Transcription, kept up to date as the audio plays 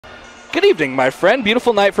Good evening, my friend.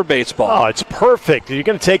 Beautiful night for baseball. Oh, it's perfect. You're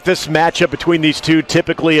going to take this matchup between these two.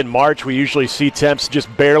 Typically in March, we usually see temps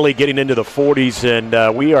just barely getting into the 40s,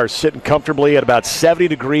 and we are sitting comfortably at about 70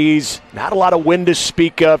 degrees. Not a lot of wind to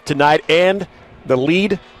speak of tonight, and the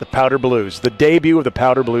lead, the Powder Blues. The debut of the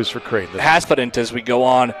Powder Blues for Creighton. Confident as we go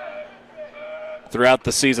on throughout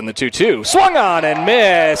the season. The 2-2. Swung on and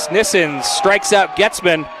missed. Nissen strikes out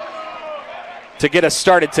Getzman to get us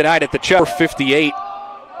started tonight at the Chuck. 58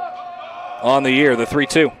 on the year, the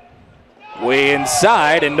 3-2. Way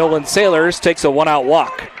inside, and Nolan Sailors takes a one-out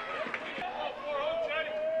walk.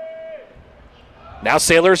 Now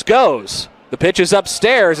Sailors goes. The pitch is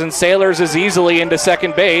upstairs, and Sailors is easily into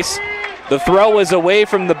second base. The throw is away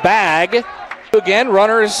from the bag. Again,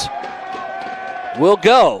 runners will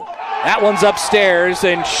go. That one's upstairs,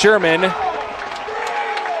 and Sherman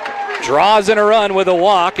draws in a run with a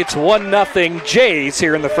walk. It's 1-0 Jays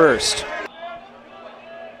here in the first.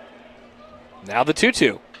 Now the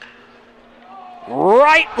 2-2.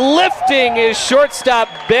 Right lifting is shortstop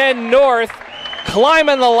Ben North,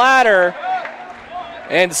 climbing the ladder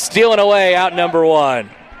and stealing away out number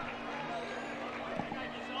one.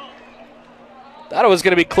 Thought it was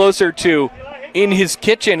going to be closer to in his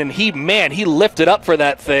kitchen, and he lifted up for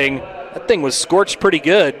that thing. That thing was scorched pretty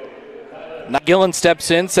good. Gillen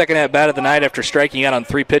steps in, second at bat of the night after striking out on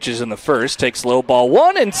 3 pitches in the first. Takes low ball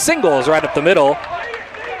one and singles right up the middle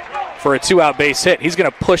for a 2-out base hit. He's going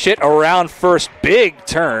to push it around first, big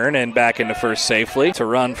turn, and back into first safely to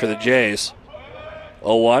run for the Jays.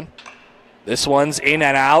 0-1. This one's in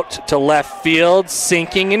and out to left field,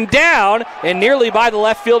 sinking and down, and nearly by the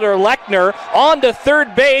left fielder Lechner. On to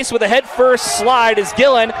third base with a head-first slide is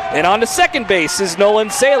Gillen, and on to second base is Nolan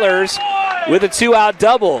Sailors with a 2-out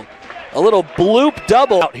double. A little bloop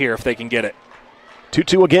double out here if they can get it.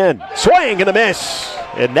 2-2 again. Swing and a miss.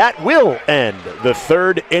 And that will end the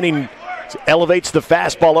third inning. Elevates the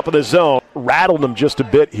fastball up in the zone. Rattled him just a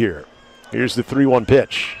bit here. Here's the 3-1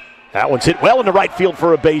 pitch. That one's hit well into right field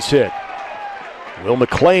for a base hit. Will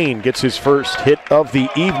McLean gets his first hit of the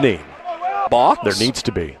evening. Box? There needs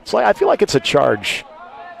to be. I feel like it's a charge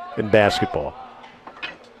in basketball.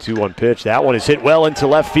 2-1 pitch. That one is hit well into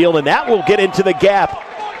left field, and that will get into the gap.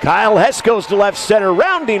 Kyle Hess goes to left center,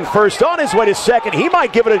 rounding first on his way to second. He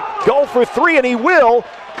might give it a go for 3, and he will.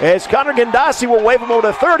 As Connor Gandasi will wave him over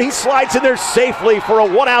to third, he slides in there safely for a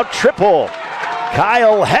 1-out triple.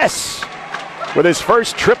 Kyle Hess with his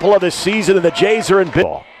first triple of the season, and the Jays are in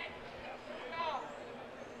ball.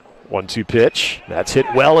 1-2 pitch. That's hit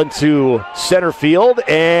well into center field,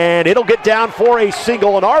 and it'll get down for a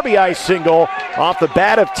single, an RBI single off the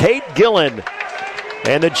bat of Tate Gillen.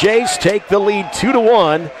 And the Jays take the lead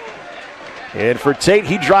 2-1. And for Tate,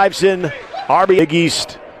 he drives in RBI Big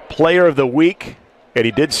East Player of the Week, and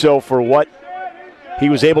he did so for what he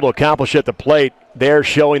was able to accomplish at the plate. There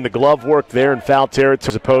showing the glove work there in foul territory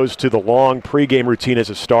as opposed to the long pregame routine as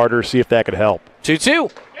a starter. See if that could help.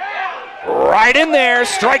 2-2. Right in there,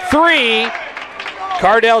 strike 3.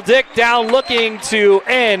 Cardell Dick down looking to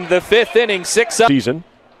end the 5th inning, 6-up. Season.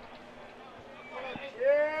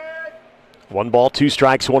 1 ball, 2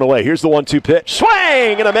 strikes, 1 away. Here's the 1-2 pitch. Swing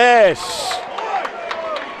and a miss.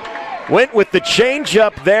 Went with the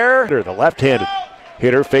changeup there. The left-handed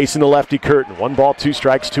hitter facing the lefty Creighton. 1 ball, 2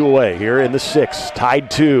 strikes, 2 away. Here in the 6th,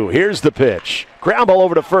 tied 2. Here's the pitch. Ground ball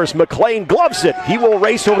over to first. McLean gloves it. He will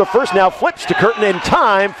race over to first. Now flips to Creighton in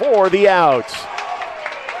time for the out.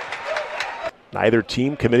 Neither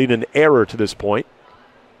team committing an error to this point.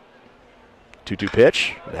 2-2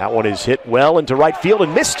 pitch. That one is hit well into right field,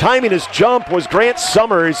 and mistiming his jump was Grant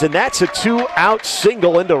Summers, and that's a 2-out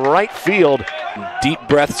single into right field. Deep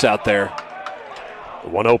breaths out there.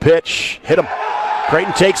 1-0 pitch. Hit him.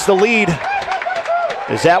 Creighton takes the lead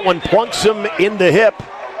as that one plunks him in the hip.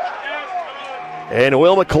 And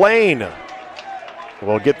Will McLean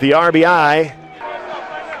will get the RBI.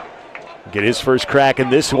 Get his first crack in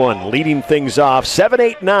this one, leading things off.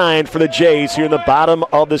 7-8-9 for the Jays here in the bottom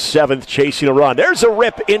of the 7th, chasing a run. There's a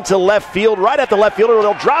rip into left field, right at the left fielder.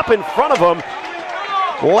 They'll drop in front of him.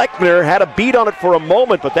 Lechner had a beat on it for a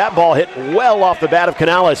moment, but that ball hit well off the bat of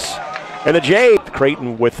Canales. And the Jays,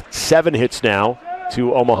 Creighton with 7 hits now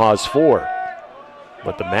to Omaha's 4.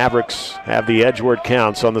 But the Mavericks have the edge where it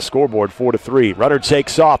counts on the scoreboard, 4-3. Runner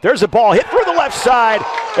takes off. There's a ball hit through the left side.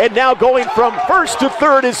 And now going from first to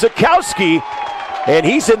third is Zakowski. And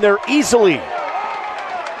he's in there easily.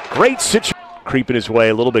 Great situation. Creeping his way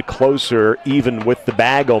a little bit closer, even with the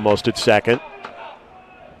bag almost at second.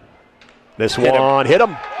 This one hit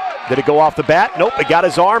him. Did it go off the bat? Nope, it got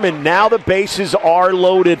his arm, and now the bases are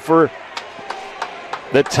loaded for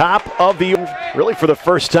the top of the, really for the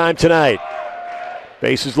first time tonight.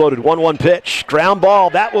 Bases loaded, 1-1 pitch. Ground ball,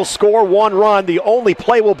 that will score 1 run. The only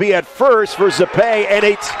play will be at first for Zapay, and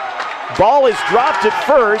a ball is dropped at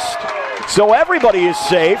first, so everybody is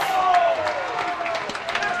safe.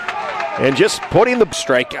 And just putting the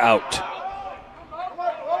strike out.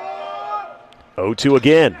 0-2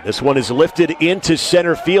 again. This one is lifted into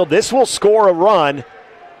center field. This will score a run.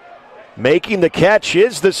 Making the catch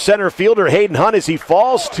is the center fielder, Hayden Hunt, as he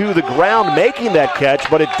falls to the ground making that catch,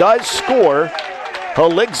 but it does score.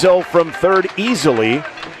 Haligzo from third easily.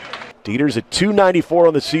 Dieter's at .294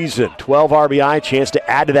 on the season. 12 RBI, chance to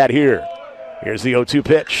add to that here. Here's the 0-2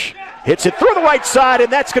 pitch. Hits it through the right side,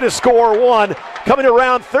 and that's going to score 1. Coming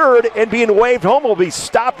around third and being waved home will be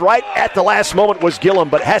stopped right at the last moment was Gillum,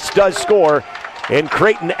 but Hess does score. And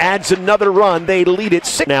Creighton adds another run. They lead it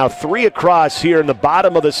 6. Now 3 across here in the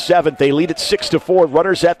bottom of the 7th. They lead it 6-4.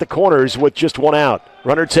 Runners at the corners with just 1 out.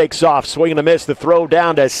 Runner takes off, swing and a miss. The throw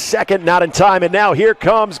down to second, not in time. And now here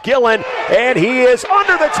comes Gillen, and he is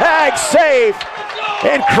under the tag, safe.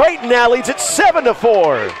 And Creighton now leads it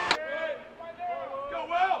 7-4.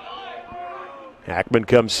 Hackman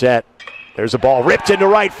comes set. There's a ball ripped into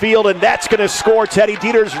right field, and that's going to score. Teddy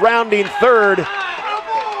Dieter's rounding third.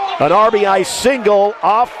 An RBI single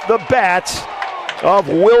off the bat of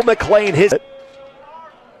Will McLean.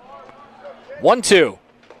 1-2.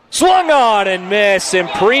 Swung on and missed, and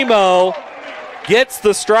Primo gets the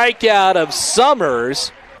strikeout of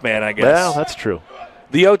Summers. Man, I guess. Well, that's true.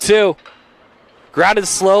 The 0-2. Grounded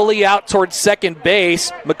slowly out towards second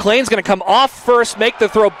base. McLean's going to come off first, make the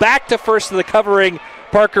throw back to first to the covering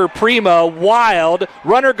Parker Primo. Wild.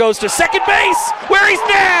 Runner goes to second base, where he's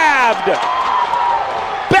nabbed.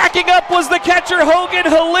 Backing up was the catcher, Hogan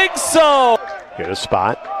Haligzo. Get a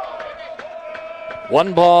spot.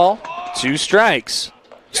 1 ball, 2 strikes.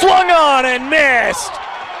 Swung on and missed.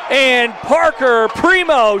 And Parker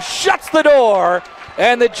Primo shuts the door.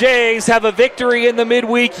 And the Jays have a victory in the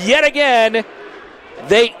midweek yet again.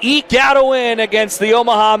 They eke out a win against the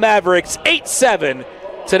Omaha Mavericks, 8-7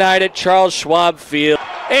 tonight at Charles Schwab Field.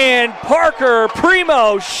 And Parker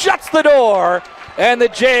Primo shuts the door. And the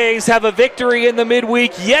Jays have a victory in the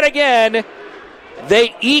midweek yet again.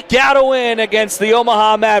 They eke out a win against the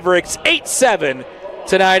Omaha Mavericks, 8-7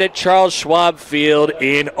 tonight at Charles Schwab Field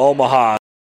in Omaha.